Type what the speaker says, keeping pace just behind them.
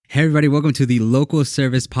Hey everybody, welcome to the Local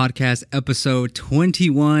Service Podcast, episode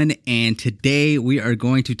 21. And today we are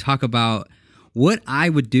going to talk about what I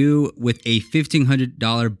would do with a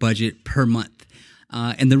 $1,500 budget per month.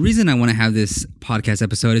 And the reason I want to have this podcast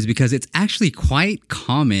episode is because it's actually quite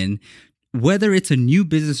common, whether it's a new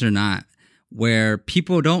business or not, where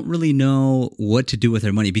people don't really know what to do with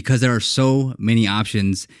their money because there are so many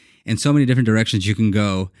options and so many different directions you can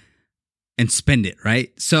go and spend it,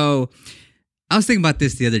 right? So I was thinking about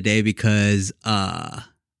this the other day because,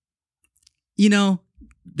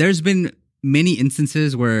 there's been many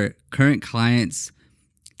instances where current clients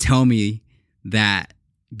tell me that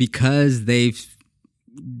because they've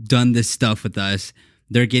done this stuff with us,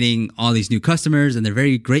 they're getting all these new customers and they're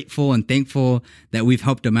very grateful and thankful that we've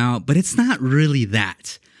helped them out. But it's not really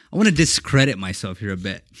that. I want to discredit myself here a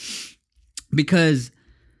bit because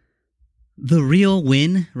the real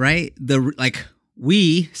win, right?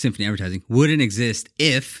 We, Symphony Advertising, wouldn't exist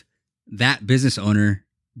if that business owner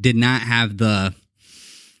did not have the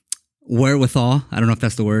wherewithal. I don't know if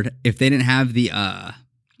that's the word. If they didn't have if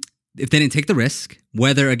they didn't take the risk,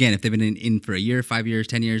 whether, again, if they've been in for a year, 5 years,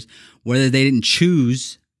 10 years, whether they didn't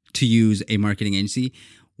choose to use a marketing agency,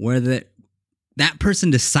 whether that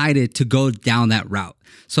person decided to go down that route.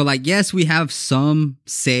 So yes, we have some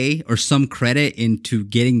say or some credit into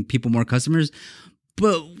getting people more customers,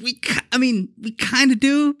 but we kind of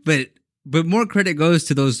do, but more credit goes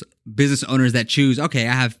to those business owners that choose, okay,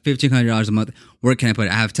 I have $1,500 a month, where can I put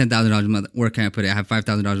it? I have $10,000 a month, where can I put it? I have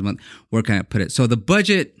 $5,000 a month, where can I put it? So the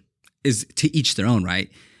budget is to each their own, right?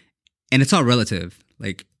 And it's all relative.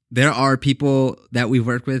 There are people that we've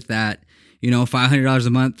worked with that, $500 a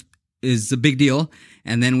month is a big deal.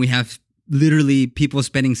 And then we have literally people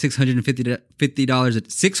spending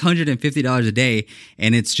 $650 a day,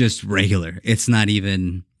 and it's just regular. It's not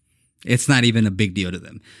even a big deal to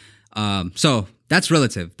them. So that's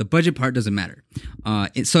relative. The budget part doesn't matter.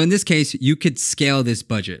 So in this case, you could scale this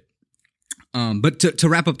budget. But to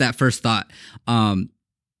wrap up that first thought,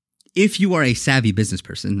 if you are a savvy business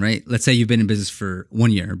person, right? Let's say you've been in business for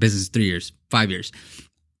 1 year, or business 3 years, 5 years,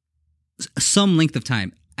 some length of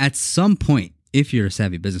time. At some point, if you're a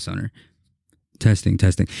savvy business owner, testing.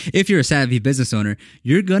 If you're a savvy business owner,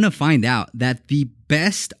 you're going to find out that the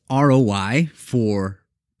best ROI for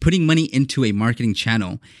putting money into a marketing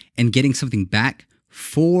channel and getting something back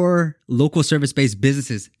for local service-based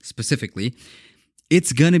businesses specifically,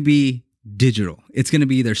 it's going to be digital. It's going to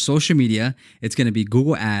be either social media, it's going to be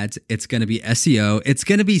Google Ads, it's going to be SEO, it's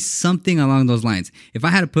going to be something along those lines. If I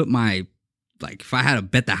had to put if I had to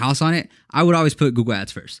bet the house on it, I would always put Google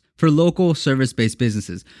Ads first for local service-based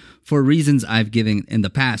businesses for reasons I've given in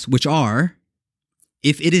the past, which are,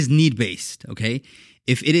 if it is need-based, okay?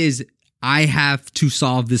 If it is, I have to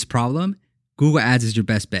solve this problem, Google Ads is your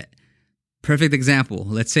best bet. Perfect example.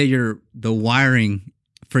 Let's say the wiring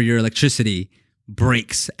for your electricity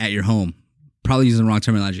breaks at your home. Probably using the wrong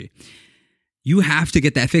terminology. You have to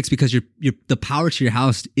get that fixed because the power to your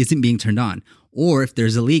house isn't being turned on. Or if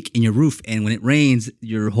there's a leak in your roof and when it rains,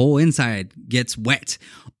 your whole inside gets wet.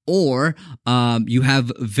 Or you have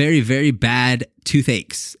very, very bad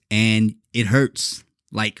toothaches and it hurts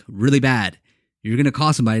really bad. You're going to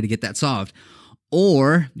call somebody to get that solved.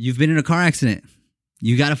 Or you've been in a car accident.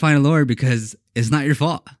 You got to find a lawyer because it's not your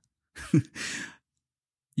fault.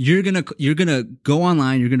 You're going to go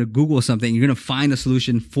online, you're going to Google something, you're going to find a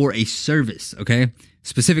solution for a service, okay?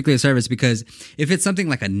 Specifically a service, because if it's something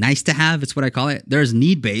like a nice to have, it's what I call it. There's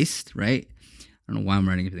need-based, right? I don't know why I'm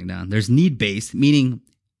writing everything down. There's need-based, meaning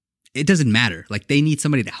it doesn't matter. They need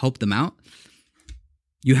somebody to help them out.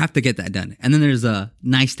 You have to get that done. And then there's a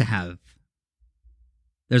nice to have.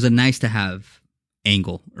 There's a nice to have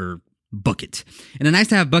angle or bucket. And a nice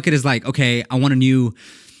to have bucket is okay, I want a new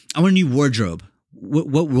wardrobe.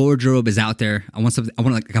 What wardrobe is out there? I want something.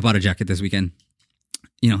 I bought a jacket this weekend.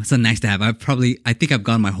 It's a nice to have. I think I've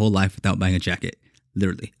gone my whole life without buying a jacket.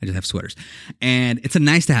 Literally, I just have sweaters, and it's a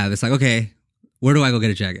nice to have. It's okay, where do I go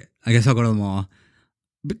get a jacket? I guess I'll go to the mall,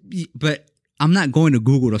 but I'm not going to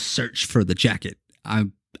Google to search for the jacket.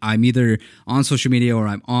 I'm either on social media or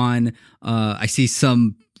I'm on. I see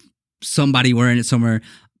somebody wearing it somewhere,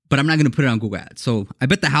 but I'm not going to put it on Google Ads. So I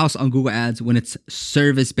bet the house on Google Ads when it's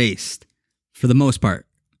service based. For the most part,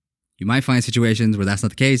 you might find situations where that's not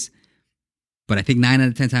the case, but I think 9 out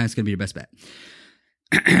of 10 times it's going to be your best bet.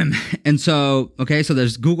 And so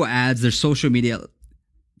there's Google Ads, there's social media.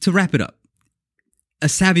 To wrap it up, a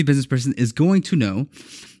savvy business person is going to know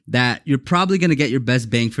that you're probably going to get your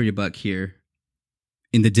best bang for your buck here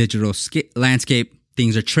in the digital landscape.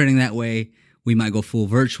 Things are trending that way. We might go full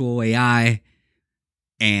virtual AI.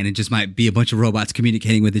 and it just might be a bunch of robots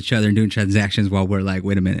communicating with each other and doing transactions while we're like,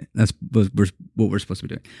 wait a minute, that's what we're supposed to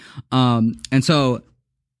be doing. And so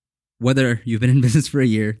whether you've been in business for a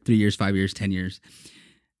year, 3 years, 5 years, 10 years,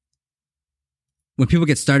 when people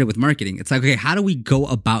get started with marketing, it's like, okay, how do we go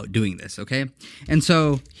about doing this? Okay. And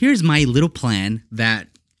so here's my little plan that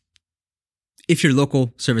if you're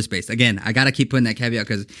local service based, again, I got to keep putting that caveat,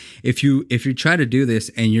 because if you try to do this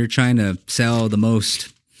and you're trying to sell the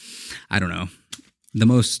most, I don't know, the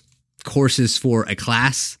most courses for a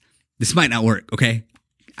class, this might not work. Okay.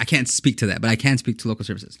 I can't speak to that, but I can speak to local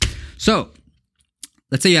services. So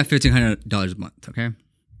let's say you have $1,500 a month. Okay.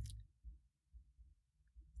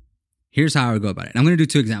 Here's how I would go about it. And I'm going to do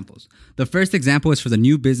 2 examples. The first example is for the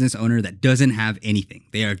new business owner that doesn't have anything.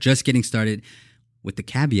 They are just getting started, with the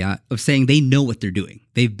caveat of saying they know what they're doing.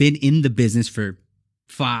 They've been in the business for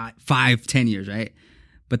 5, 10 years, right?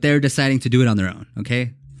 But they're deciding to do it on their own,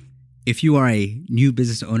 okay? If you are a new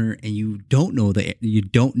business owner and you don't know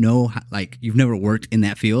like you've never worked in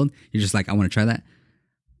that field, you're just like, I want to try that.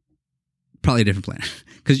 Probably a different plan,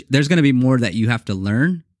 because there's going to be more that you have to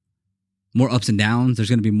learn, more ups and downs. There's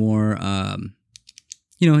going to be more,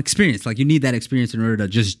 experience. Like you need that experience in order to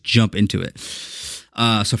just jump into it.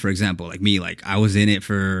 So for example, like me, like I was in it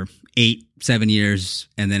for 8-7 years,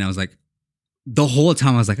 and then I was like, the whole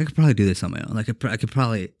time I was like, I could probably do this on my own. Like I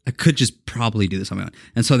could just probably do this on my own.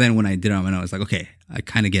 And so then when I did it on my own, I was like, okay, I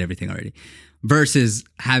kind of get everything already, versus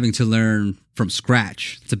having to learn from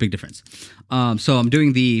scratch. It's a big difference. So I'm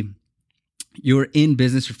doing you're in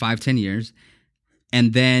business for 5-10 years,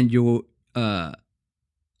 and then you're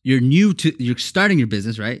starting your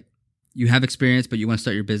business, right? You have experience, but you want to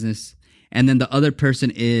start your business. And then the other person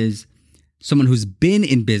is someone who's been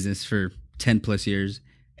in business for 10 plus years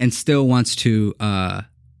and still wants to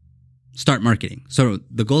start marketing. So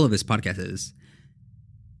the goal of this podcast is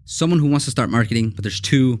someone who wants to start marketing, but there's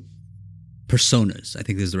 2 personas. I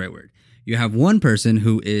think this is the right word. You have one person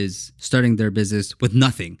who is starting their business with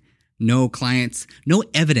nothing, no clients, no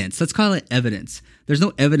evidence. Let's call it evidence. There's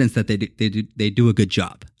no evidence that they do a good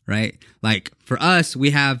job, right? Like for us,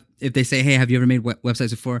 we have, if they say, hey, have you ever made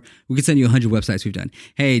websites before? We could send you 100 websites we've done.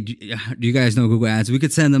 Hey, do you guys know Google Ads? We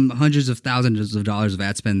could send them hundreds of thousands of dollars of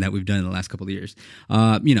ad spend that we've done in the last couple of years.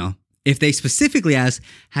 If they specifically ask,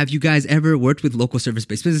 have you guys ever worked with local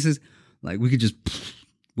service-based businesses? Like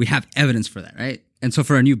we have evidence for that, right? And so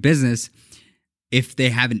for a new business, if they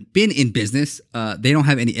haven't been in business, they don't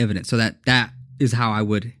have any evidence. So that is how I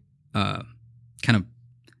would kind of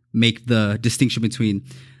make the distinction between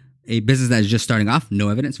a business that is just starting off, no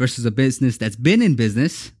evidence, versus a business that's been in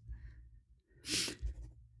business,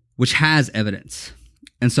 which has evidence.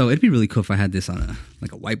 And so it'd be really cool if I had this on a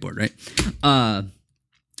whiteboard, right?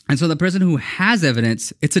 And so the person who has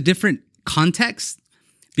evidence, it's a different context,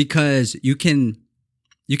 because you can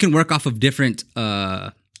work off of different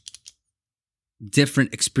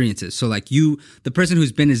experiences. So like the person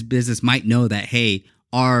who's been in his business might know that, hey,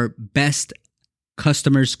 our best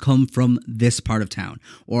customers come from this part of town,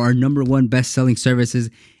 or our number one best selling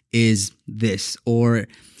services is this, or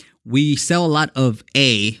we sell a lot of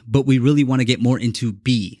A, but we really want to get more into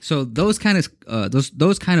B. So those kind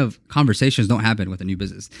of conversations don't happen with a new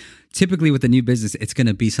business. Typically with a new business, it's going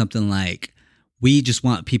to be something like, we just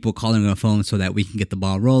want people calling on a phone so that we can get the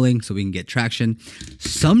ball rolling, so we can get traction.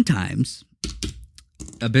 Sometimes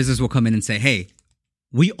a business will come in and say, hey,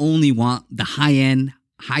 we only want the high-end,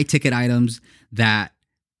 high-ticket items that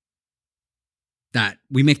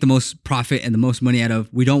we make the most profit and the most money out of.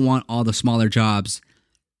 We don't want all the smaller jobs.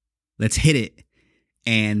 Let's hit it.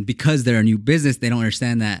 And because they're a new business, they don't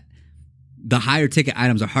understand that the higher ticket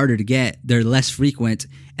items are harder to get. They're less frequent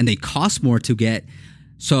and they cost more to get.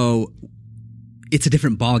 So it's a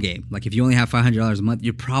different ball game. Like if you only have $500 a month,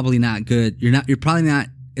 you're probably not good.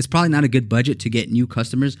 It's probably not a good budget to get new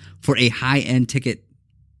customers for a high ticket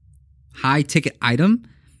item,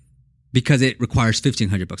 because it requires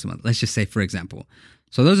 $1,500 a month. Let's just say, for example.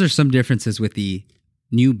 So those are some differences with the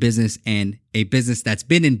new business and a business that's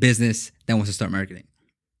been in business that wants to start marketing.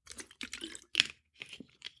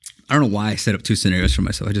 I don't know why I set up 2 scenarios for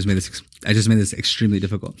myself. I just made this extremely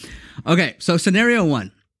difficult. Okay, so scenario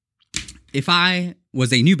 1. If I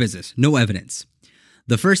was a new business, no evidence,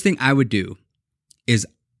 the first thing I would do is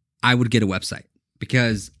I would get a website,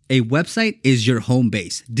 because a website is your home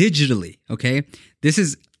base digitally. Okay, this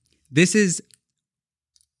is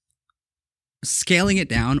scaling it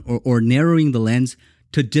down or narrowing the lens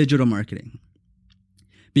to digital marketing,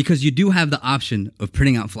 because you do have the option of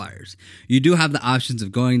printing out flyers. You do have the options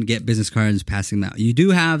of going to get business cards, passing them out. You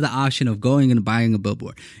do have the option of going and buying a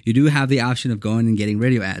billboard. You do have the option of going and getting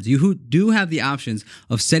radio ads. You do have the options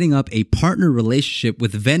of setting up a partner relationship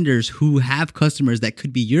with vendors who have customers that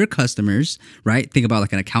could be your customers, right? Think about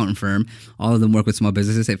like an accountant firm. All of them work with small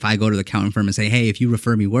businesses. If I go to the accountant firm and say, hey, if you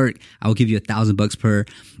refer me work, I will give you $1,000 per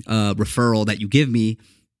referral that you give me.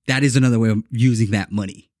 That is another way of using that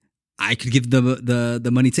money. I could give the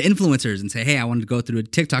money to influencers and say, hey, I wanted to go through a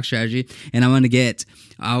TikTok strategy and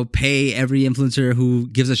I'll pay every influencer who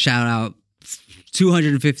gives a shout out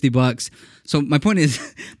 $250. So my point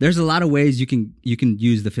is there's a lot of ways you can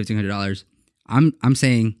use the $1,500. I'm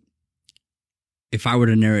saying if I were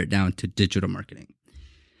to narrow it down to digital marketing,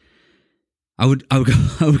 I would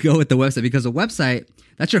go with the website, because a website,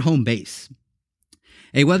 that's your home base.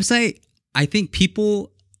 A website, I think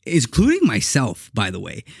people, including myself, by the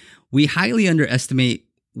way, we highly underestimate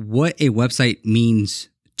what a website means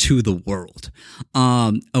to the world.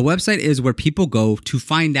 A website is where people go to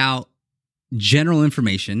find out general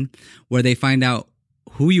information, where they find out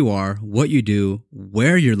who you are, what you do,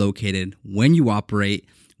 where you're located, when you operate,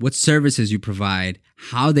 what services you provide,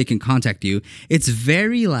 how they can contact you. It's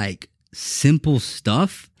very like simple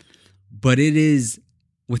stuff, but it is,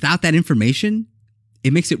 without that information,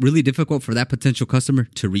 it makes it really difficult for that potential customer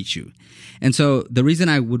to reach you. And so the reason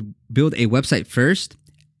I would build a website first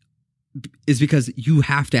is because you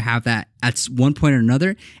have to have that at one point or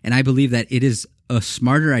another. And I believe that it is a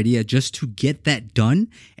smarter idea just to get that done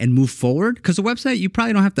and move forward. Because a website, you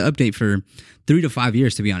probably don't have to update for 3 to 5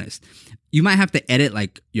 years, to be honest. You might have to edit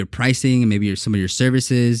like your pricing and maybe some of your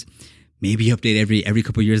services. Maybe you update every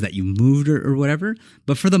couple of years that you moved or whatever.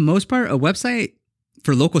 But for the most part, a website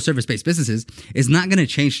for local service-based businesses is not going to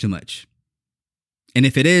change too much. And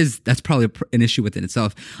if it is, that's probably an issue within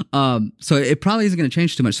itself. So it probably isn't going to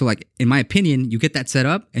change too much. So like, in my opinion, you get that set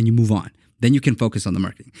up and you move on. Then you can focus on the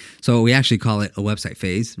marketing. So we actually call it a website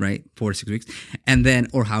phase, right? 4 to 6 weeks. And then,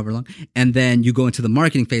 or however long. And then you go into the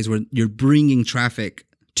marketing phase where you're bringing traffic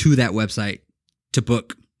to that website to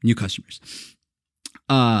book new customers.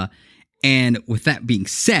 And with that being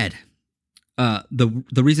said, the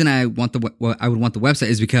reason I would want the website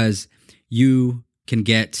is because you can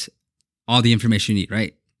get all the information you need,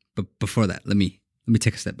 right? But before that, let me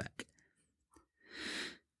take a step back.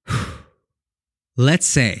 Let's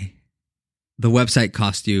say the website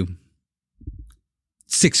cost you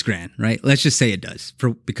 $6,000, right? Let's just say it does,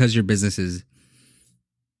 because your business is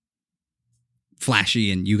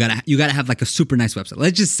flashy and you gotta have like a super nice website.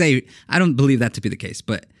 Let's just say, I don't believe that to be the case,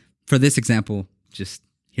 but for this example, just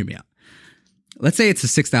hear me out. Let's say it's a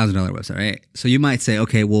 $6,000 website, right? So you might say,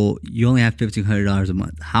 okay, well, you only have $1,500 a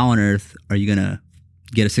month. How on earth are you going to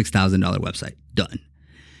get a $6,000 website done?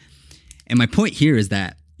 And my point here is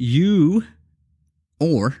that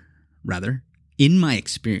in my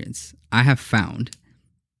experience, I have found,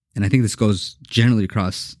 and I think this goes generally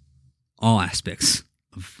across all aspects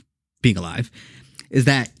of being alive, is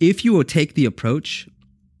that if you will take the approach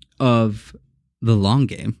of the long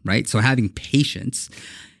game, right? So having patience,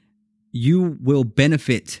 you will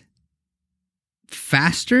benefit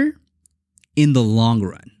faster in the long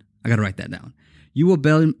run. I got to write that down.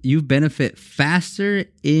 You benefit faster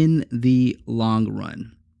in the long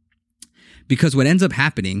run. Because what ends up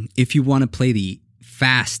happening, if you want to play the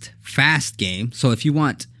fast game, so if you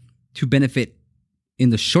want to benefit in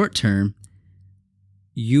the short term,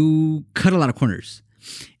 you cut a lot of corners.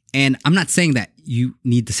 And I'm not saying that you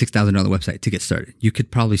need the $6,000 website to get started. You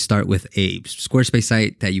could probably start with a Squarespace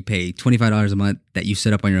site that you pay $25 a month, that you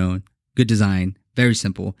set up on your own. Good design, very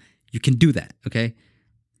simple. You can do that, okay?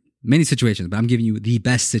 Many situations, but I'm giving you the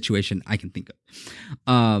best situation I can think of.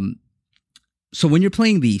 So when you're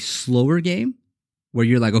playing the slower game, where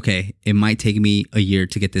you're like, okay, it might take me a year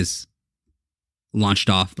to get this launched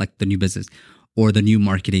off, like the new business or the new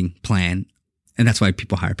marketing plan. And that's why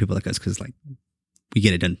people hire people like us, because like, we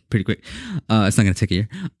get it done pretty quick. It's not going to take a year.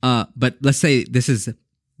 But let's say this is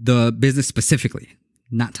the business specifically,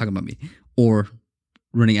 not talking about me, or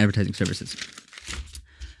running advertising services.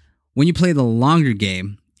 When you play the longer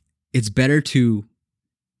game, it's better to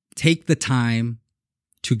take the time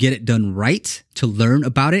to get it done right, to learn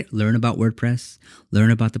about it, learn about WordPress,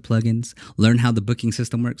 learn about the plugins, learn how the booking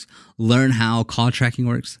system works, learn how call tracking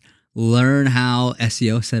works, learn how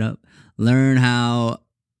SEO is set up, learn how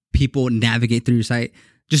people navigate through your site.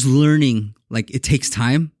 Just learning, like, it takes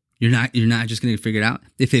time. You're not just going to figure it out.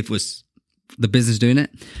 If it was the business doing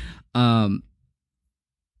it,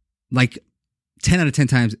 like 10 out of 10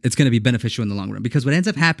 times, it's going to be beneficial in the long run, because what ends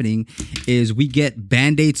up happening is we get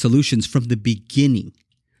Band-Aid solutions from the beginning.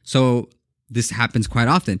 So this happens quite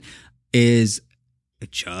often, is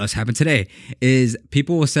it just happened today, is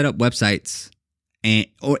people will set up websites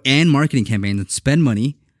and marketing campaigns and spend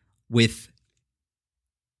money with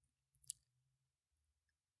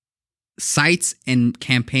sites and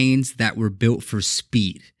campaigns that were built for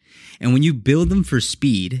speed. And when you build them for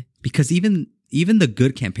speed, because even the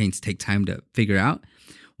good campaigns take time to figure out,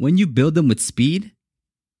 when you build them with speed,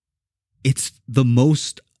 it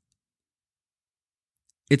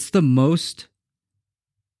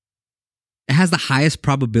has the highest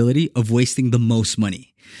probability of wasting the most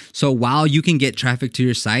money. So while you can get traffic to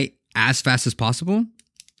your site as fast as possible,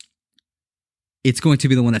 it's going to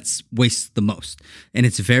be the one that wastes the most. And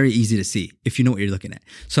it's very easy to see if you know what you're looking at.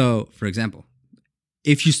 So for example,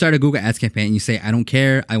 if you start a Google Ads campaign and you say, I don't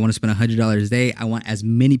care, I want to spend $100 a day, I want as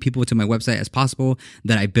many people to my website as possible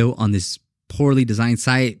that I built on this poorly designed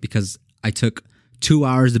site because I took 2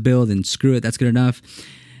 hours to build, and screw it, that's good enough.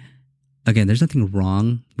 Again, there's nothing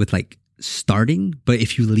wrong with like starting, but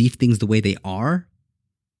if you leave things the way they are,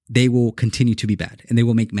 they will continue to be bad and they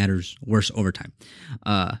will make matters worse over time.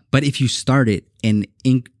 But if you start it in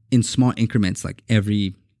small increments, like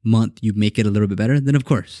every month you make it a little bit better, then of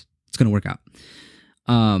course it's going to work out.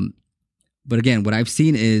 But again, what I've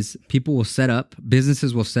seen is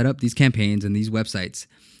businesses will set up these campaigns and these websites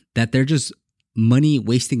that they're just money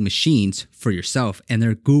wasting machines for yourself, and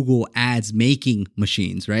they're Google Ads making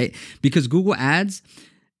machines, right? Because Google Ads,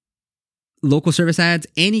 local service ads,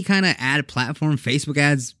 any kind of ad platform, Facebook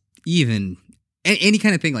ads, even any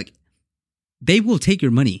kind of thing, like they will take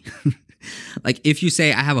your money. Like if you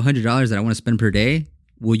say, I have $100 that I want to spend per day,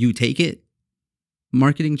 will you take it?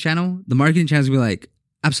 Marketing channel, the marketing channels will be like,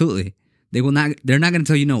 absolutely. They're not going to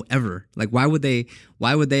tell you no ever. Like why would they?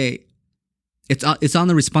 It's on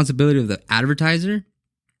the responsibility of the advertiser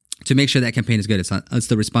to make sure that campaign is good. It's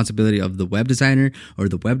the responsibility of the web designer or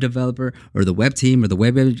the web developer or the web team or the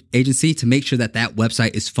web agency to make sure that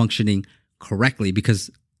website is functioning correctly,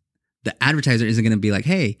 because the advertiser isn't going to be like,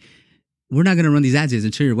 hey, we're not going to run these ads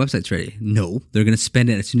until your website's ready. No, they're going to spend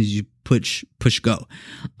it as soon as you push go.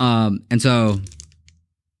 And so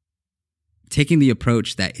taking the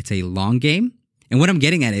approach that it's a long game, and what I'm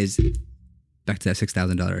getting at is, back to that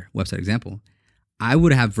 $6,000 website example, I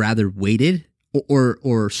would have rather waited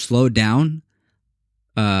or slowed down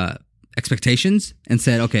expectations and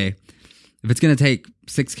said, okay, if it's going to take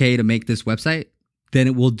 $6,000 to make this website,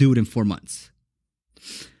 then we'll do it in 4 months.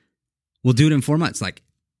 We'll do it in 4 months. Like,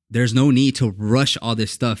 there's no need to rush all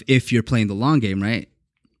this stuff if you're playing the long game, right?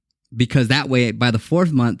 Because that way, by the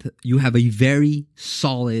 4th month, you have a very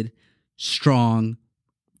solid, strong,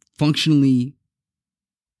 functionally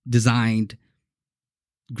designed,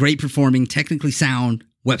 great performing, technically sound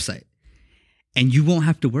website. And you won't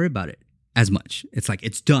have to worry about it as much. It's like,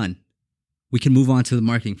 it's done. We can move on to the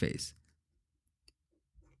marketing phase.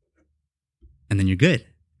 And then you're good.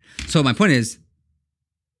 So my point is,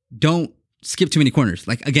 don't skip too many corners.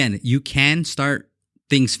 Like, again, you can start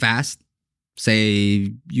things fast.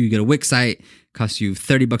 Say you get a Wix site, costs you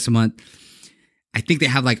 $30 a month. I think they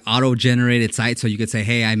have like auto-generated sites. So you could say,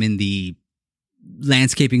 hey, I'm in the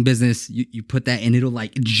landscaping business. You put that and it'll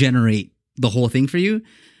like generate the whole thing for you.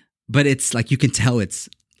 But it's like, you can tell it's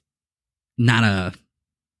not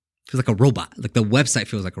feels like a robot. Like the website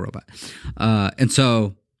feels like a robot. And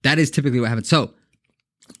so that is typically what happens. So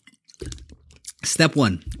step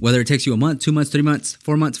 1, whether it takes you a month, 2 months, 3 months,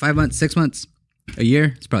 4 months, 5 months, 6 months, a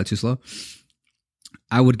year, it's probably too slow.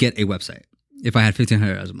 I would get a website if I had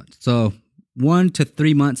 $1,500 a month. So 1 to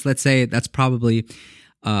 3 months, let's say, that's probably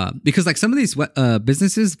because like some of these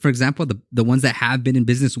businesses, for example, the ones that have been in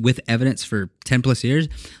business with evidence for 10 plus years,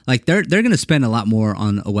 like they're going to spend a lot more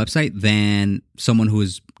on a website than someone who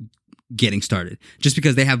is getting started, just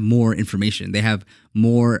because they have more information. They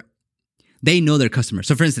know their customers.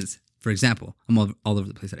 So for example, I'm all over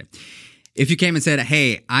the place today. If you came and said,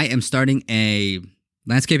 hey, I am starting a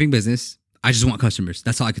landscaping business, I just want customers.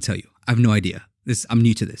 That's all I could tell you. I have no idea. I'm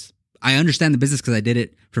new to this. I understand the business because I did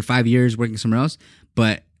it for 5 years working somewhere else,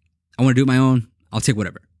 but I want to do it my own. I'll take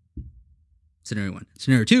whatever. Scenario 1.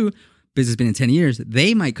 Scenario 2, business been in 10 years.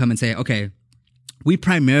 They might come and say, okay, we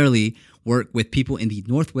primarily work with people in the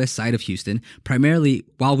northwest side of Houston. Primarily,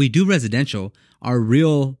 while we do residential, our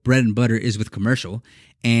real bread and butter is with commercial.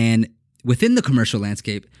 And within the commercial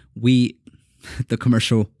landscape, the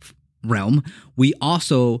commercial realm, we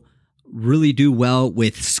also really do well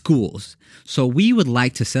with schools. So we would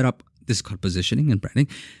like to set up, this is called positioning and branding.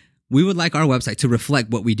 We would like our website to reflect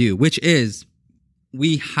what we do, which is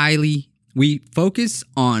we focus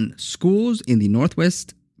on schools in the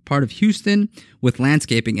northwest part of Houston with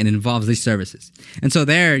landscaping and involves these services. And so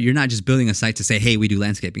there, you're not just building a site to say, hey, we do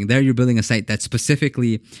landscaping. There, you're building a site that's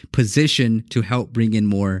specifically positioned to help bring in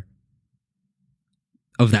more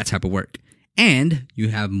of that type of work. And you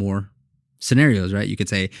have more scenarios, right? You could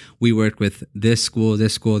say, we worked with this school,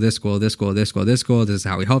 this school, this school, this school, this school, this school. This is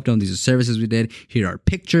how we helped them. These are services we did. Here are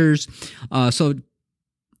pictures. So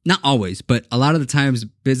not always, but a lot of the times,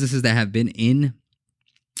 businesses that have been in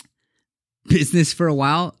business for a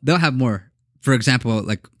while, they'll have more. For example,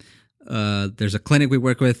 like there's a clinic we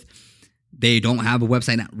work with. They don't have a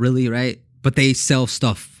website, not really, right? But they sell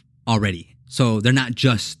stuff already. So they're not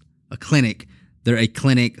just a clinic. They're a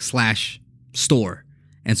clinic/store.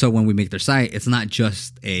 And so when we make their site, it's not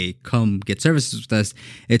just a come get services with us.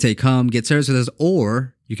 It's a come get services with us,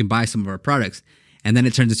 or you can buy some of our products. And then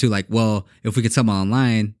it turns into like, well, if we could sell them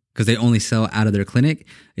online, because they only sell out of their clinic,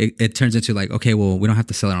 it turns into like, okay, well, we don't have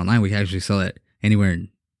to sell it online. We can actually sell it anywhere in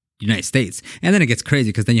the United States. And then it gets crazy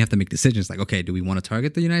because then you have to make decisions like, okay, do we want to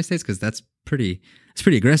target the United States? Because it's pretty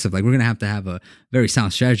aggressive. Like, we're going to have a very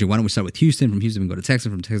sound strategy. Why don't we start with Houston? From Houston, we go to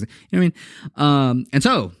Texas. From Texas, you know what I mean? And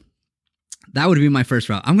so that would be my first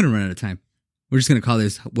route. I'm going to run out of time. We're just going to call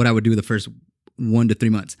this what I would do the first 1 to 3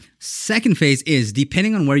 months. Second phase is,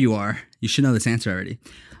 depending on where you are, you should know this answer already.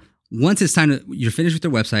 Once it's time you're finished with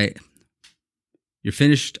their website, you're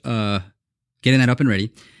finished getting that up and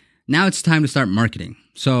ready. Now it's time to start marketing.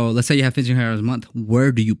 So let's say you have $1,500 a month.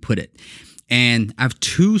 Where do you put it? And I have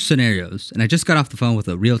 2 scenarios. And I just got off the phone with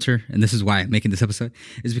a realtor, and this is why I'm making this episode,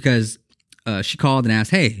 is because she called and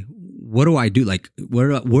asked, hey, what do I do? Like,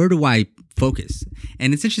 where do I focus?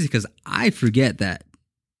 And it's interesting because I forget that,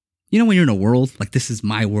 you know, when you're in a world, like, this is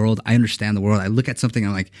my world, I understand the world. I look at something,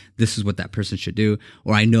 I'm like, this is what that person should do.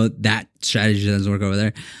 Or I know that strategy doesn't work over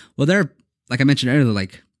there. Well, like I mentioned earlier,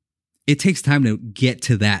 like, it takes time to get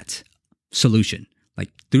to that solution.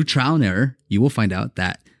 Like, through trial and error, you will find out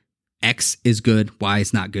that X is good, Y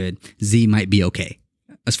is not good, Z might be okay,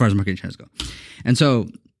 as far as marketing trends go. And so,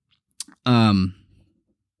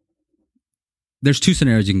 there's 2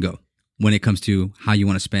 scenarios you can go when it comes to how you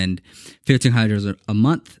want to spend $1,500 a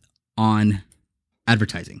month on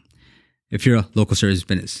advertising if you're a local service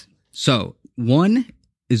business. So, one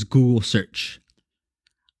is Google search.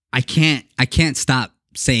 I can't stop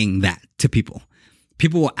saying that to people.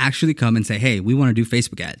 People will actually come and say, hey, we want to do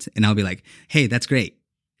Facebook ads. And I'll be like, hey, that's great.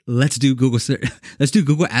 Let's do Google search. Let's do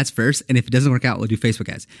Google ads first. And if it doesn't work out, we'll do Facebook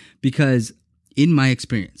ads. Because in my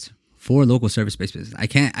experience, for local service-based business,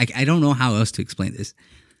 I don't know how else to explain this.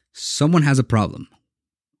 Someone has a problem.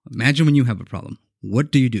 Imagine when you have a problem.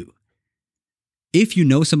 What do you do? If you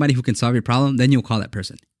know somebody who can solve your problem, then you'll call that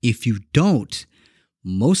person. If you don't,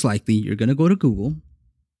 most likely you're going to go to Google.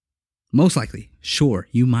 Most likely. Sure,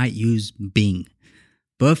 you might use Bing.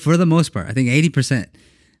 But for the most part, I think 80%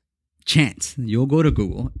 chance you'll go to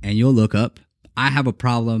Google and you'll look up, I have a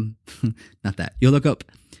problem. Not that. You'll look up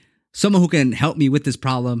someone who can help me with this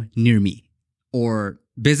problem near me, or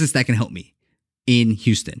business that can help me in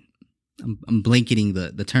Houston. I'm blanketing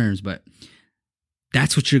the terms, but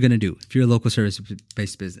that's what you're going to do if you're a local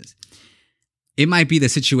service-based business. It might be the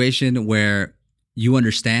situation where you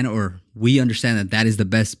understand, or we understand, that is the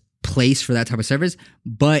best place for that type of service,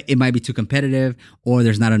 but it might be too competitive, or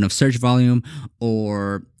there's not enough search volume,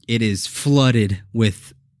 or it is flooded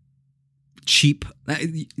with cheap.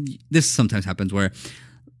 This sometimes happens where,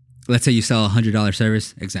 let's say you sell a $100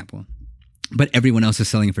 service, example, but everyone else is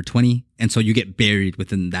selling it for $20, and so you get buried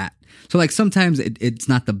within that. So, like, sometimes it's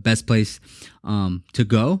not the best place to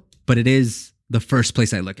go, but it is the first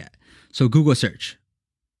place I look at. So Google search,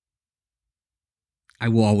 I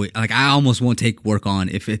almost won't take work on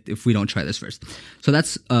if we don't try this first. So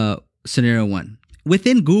that's scenario 1.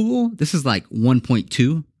 Within Google, this is like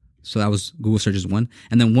 1.2. So that was Google search is 1,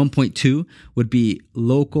 and then 1.2 would be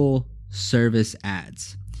local service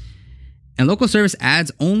ads. And local service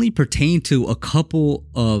ads only pertain to a couple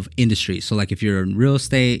of industries. So, like, if you're in real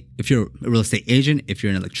estate, if you're a real estate agent, if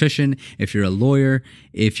you're an electrician, if you're a lawyer,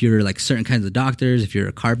 if you're like certain kinds of doctors, if you're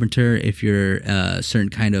a carpenter, if you're a certain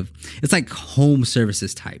kind of, it's like home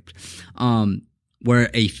services type, where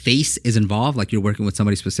a face is involved, like you're working with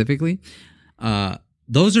somebody specifically.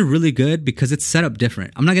 Those are really good because it's set up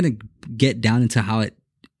different. I'm not going to get down into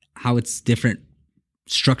how it's different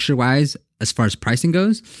structure wise as far as pricing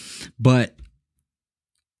goes, but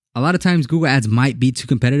a lot of times Google ads might be too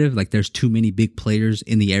competitive. Like, there's too many big players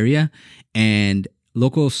in the area, and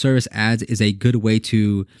local service ads is a good way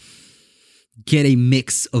to get a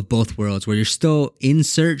mix of both worlds where you're still in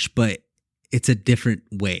search, but it's a different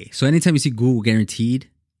way. So anytime you see Google guaranteed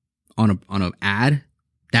on an ad,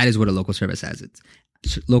 that is what a local service ad is.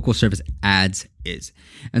 local service ads is.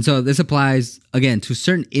 And so this applies again to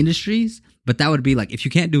certain industries, but that would be like if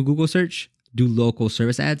you can't do Google search, do local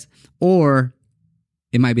service ads, or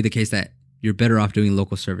it might be the case that you're better off doing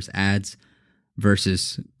local service ads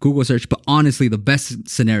versus Google search. But honestly, the best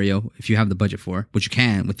scenario, if you have the budget for, which you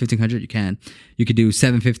can with 1,500, you could do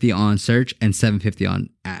 $750 on search and $750 on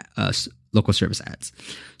local service ads.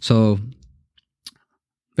 So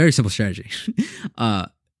very simple strategy.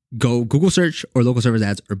 Go Google search or local service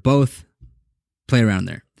ads, or both. Play around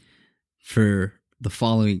there for the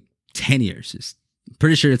following 10 years.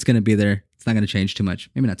 Pretty sure it's going to be there. It's not going to change too much.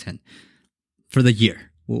 Maybe not 10 for the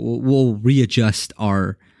year. We'll readjust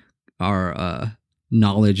our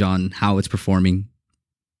knowledge on how it's performing.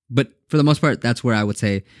 But for the most part, that's where I would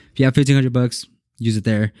say if you have $1,500, use it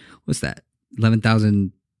there. What's that?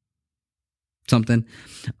 11,000 something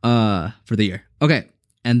for the year. Okay.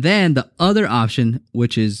 And then the other option,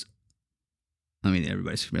 which is, I mean,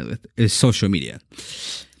 everybody's familiar with, is social media.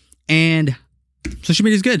 And social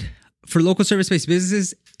media is good. For local service-based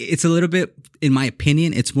businesses, it's a little bit, in my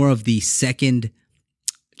opinion, it's more of the second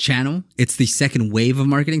channel. It's the second wave of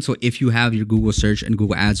marketing. So if you have your Google search and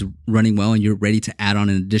Google ads running well and you're ready to add on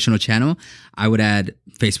an additional channel, I would add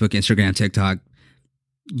Facebook, Instagram, TikTok,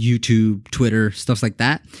 YouTube, Twitter, stuff like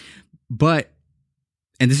that. But,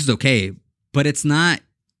 and this is okay, but it's not,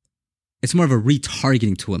 it's more of a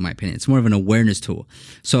retargeting tool, in my opinion. It's more of an awareness tool.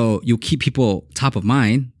 So you'll keep people top of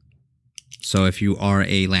mind. So if you are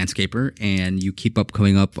a landscaper and you keep up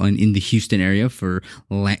coming up in the Houston area for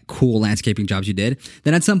cool landscaping jobs you did,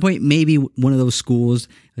 then at some point, maybe one of those schools,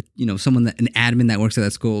 an admin that works at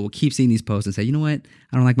that school will keep seeing these posts and say, you know what?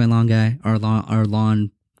 I don't like my lawn guy, our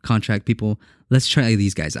lawn contract people. Let's try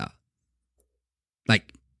these guys out.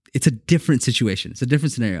 Like, it's a different situation. It's a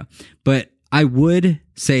different scenario. But I would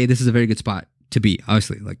say this is a very good spot to be.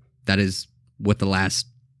 Obviously, like that is what the last,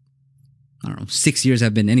 6 years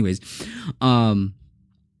have been anyways. And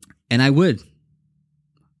I would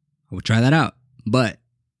try that out. But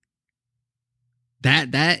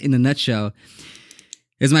that in a nutshell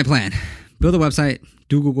is my plan. Build a website,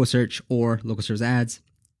 do Google search or local service ads.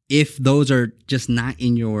 If those are just not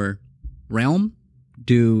in your realm,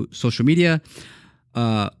 do social media.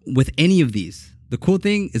 With any of these, the cool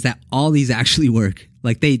thing is that all these actually work.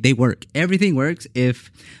 Like they work. Everything works.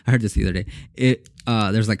 If I heard this the other day,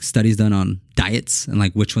 there's like studies done on diets and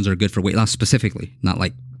like which ones are good for weight loss specifically, not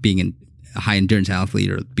like being a high endurance athlete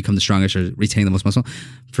or become the strongest or retaining the most muscle,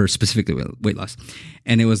 for specifically weight loss.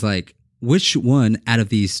 And it was like, which one out of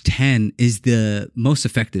these 10 is the most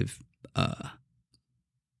effective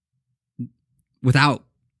without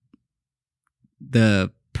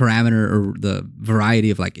the parameter or the variety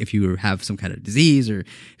of like if you have some kind of disease or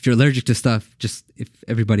if you're allergic to stuff, just if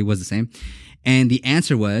everybody was the same. And the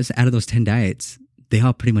answer was, out of those 10 diets, they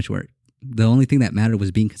all pretty much worked. The only thing that mattered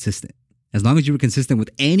was being consistent. As long as you were consistent with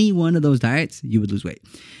any one of those diets, you would lose weight.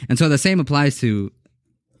 And so the same applies to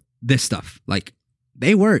this stuff. Like,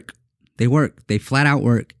 they work. They work. They flat out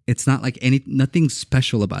work. It's not like nothing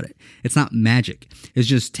special about it. It's not magic. It's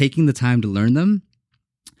just taking the time to learn them,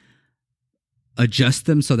 adjust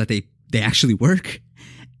them so that they actually work,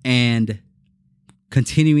 and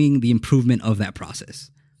continuing the improvement of that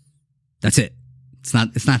process. That's it. It's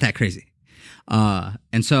not that crazy.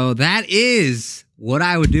 And so that is what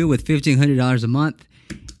I would do with $1,500 a month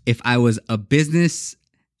if I was a business.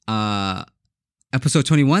 Episode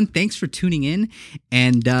 21. Thanks for tuning in.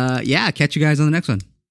 And catch you guys on the next one.